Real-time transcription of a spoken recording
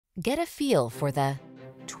Get a feel for the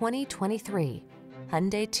 2023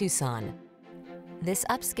 Hyundai Tucson. This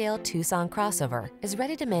upscale Tucson crossover is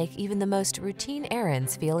ready to make even the most routine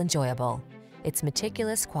errands feel enjoyable. Its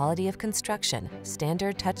meticulous quality of construction,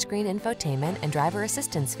 standard touchscreen infotainment and driver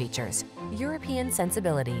assistance features, European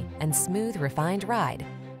sensibility, and smooth, refined ride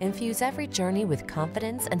infuse every journey with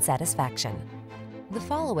confidence and satisfaction. The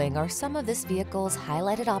following are some of this vehicle's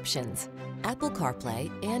highlighted options: Apple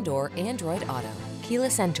CarPlay and/or Android Auto,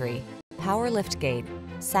 keyless entry, power liftgate,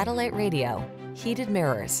 satellite radio, heated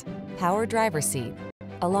mirrors, power driver seat,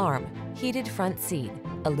 alarm, heated front seat,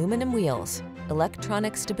 aluminum wheels,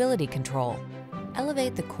 electronic stability control.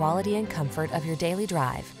 Elevate the quality and comfort of your daily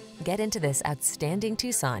drive. Get into this outstanding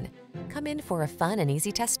Tucson. Come in for a fun and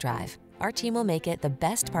easy test drive. Our team will make it the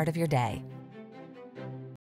best part of your day.